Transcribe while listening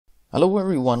Hello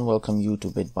everyone, welcome you to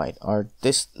BitByte Art.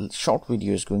 This short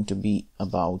video is going to be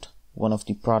about one of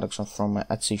the products from my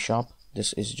Etsy shop.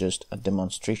 This is just a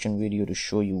demonstration video to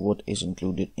show you what is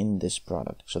included in this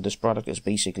product. So this product is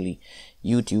basically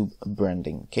YouTube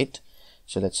branding kit.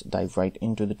 So let's dive right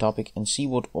into the topic and see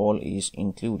what all is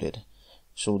included.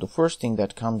 So the first thing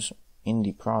that comes in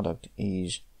the product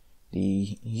is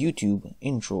the YouTube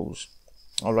intros.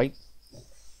 Alright,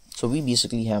 so we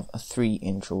basically have three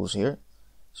intros here.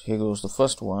 So here goes the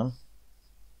first one.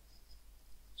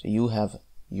 So you have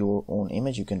your own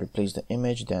image, you can replace the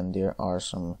image. Then there are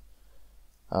some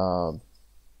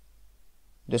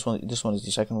this one is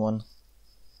the second one.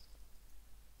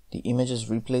 The image is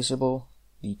replaceable,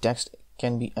 the text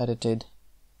can be edited,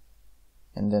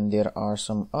 and then there are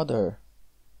some other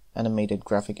animated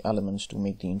graphic elements to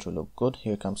make the intro look good.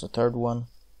 Here comes the third one.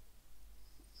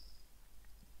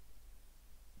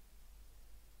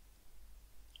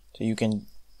 So you can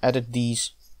edit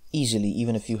these easily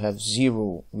even if you have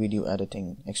zero video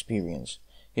editing experience.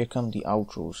 Here come the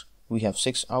outros. We have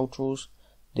 6 outros.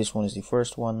 This one is the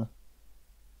first one.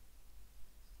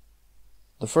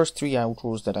 The first 3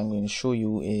 outros that I'm going to show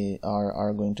you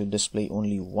are going to display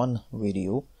only one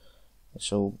video.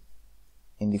 So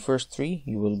in the first 3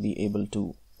 you will be able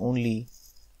to only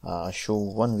show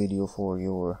one video for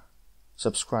your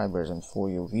subscribers and for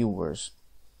your viewers.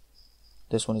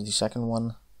 This one is the second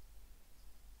one.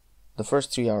 The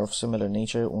first 3 are of similar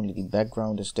nature, only the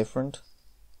background is different.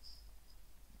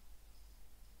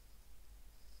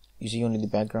 You see, only the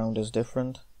background is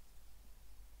different,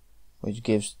 which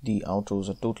gives the outros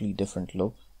a totally different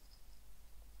look.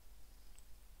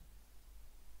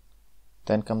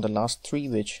 Then come the last 3,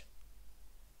 which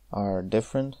are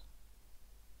different,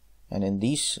 and in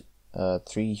these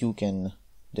 3 you can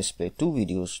display 2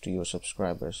 videos to your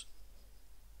subscribers.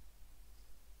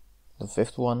 The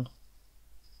 5th one,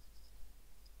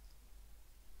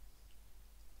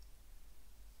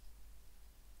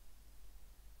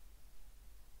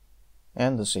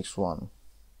 and the 6th one.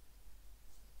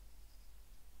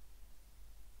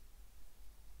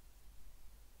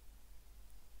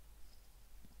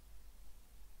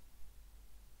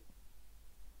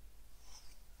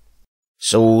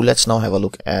 So let's now have a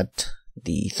look at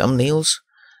the thumbnails.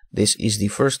 This is the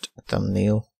first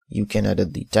thumbnail. You can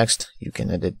edit the text, you can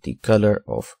edit the color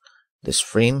of this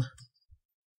frame.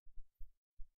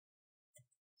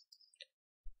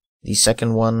 The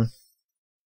second one,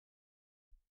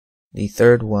 the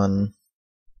third one,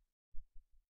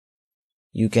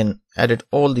 you can edit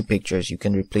all the pictures, you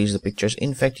can replace the pictures.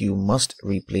 In fact, you must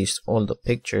replace all the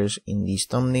pictures in these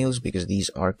thumbnails because these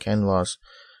are canvas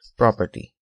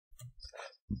property.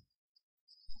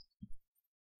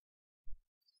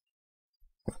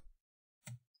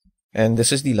 And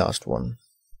this is the last one.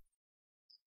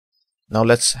 Now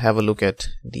let's have a look at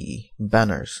the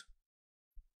banners.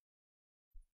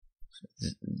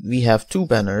 We have 2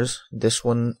 banners. This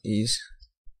one is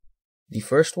the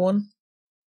first one.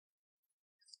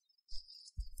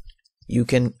 You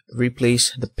can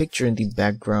replace the picture in the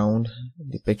background,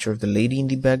 the picture of the lady in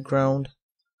the background.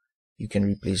 You can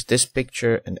replace this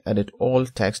picture and edit all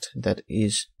text that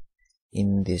is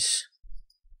in this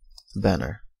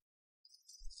banner.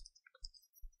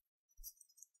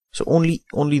 So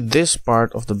only this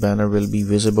part of the banner will be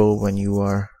visible when you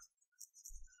are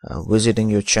visiting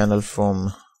your channel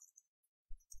from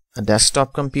a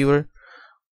desktop computer,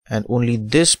 and only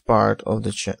this part of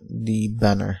the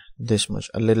banner, this much,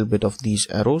 a little bit of these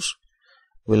arrows,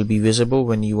 will be visible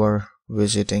when you are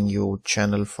visiting your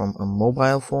channel from a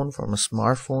mobile phone, from a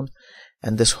smartphone.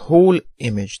 And this whole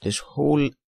image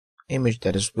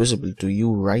that is visible to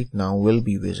you right now will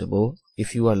be visible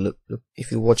if you're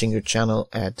watching your channel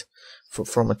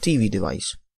from a TV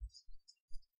device.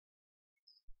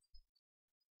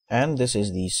 And this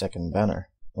is the second banner,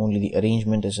 only the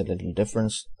arrangement is a little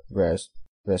different, whereas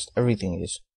rest everything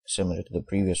is similar to the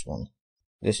previous one.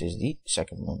 This is the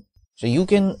second one. So you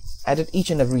can edit each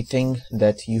and everything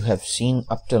that you have seen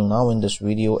up till now in this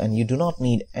video, and you do not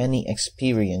need any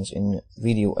experience in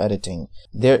video editing.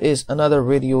 There is another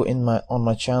video on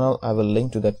my channel. I will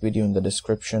link to that video in the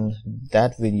description.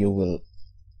 That video will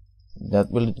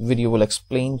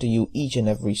explain to you each and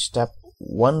every step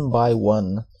one by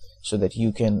one, so that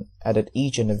you can edit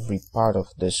each and every part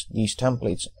of these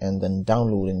templates and then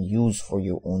download and use for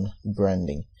your own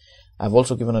branding. I've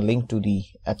also given a link to the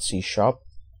Etsy shop,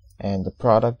 and the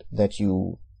product that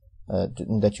you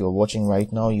are watching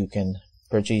right now, you can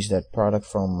purchase that product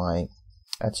from my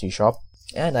Etsy shop.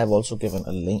 And I've also given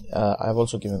a link. I've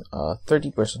also given a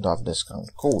 30% off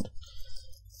discount code.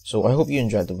 So I hope you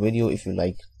enjoyed the video. If you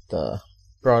like the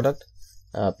product,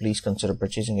 please consider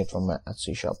purchasing it from my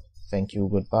Etsy shop. Thank you.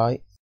 Goodbye.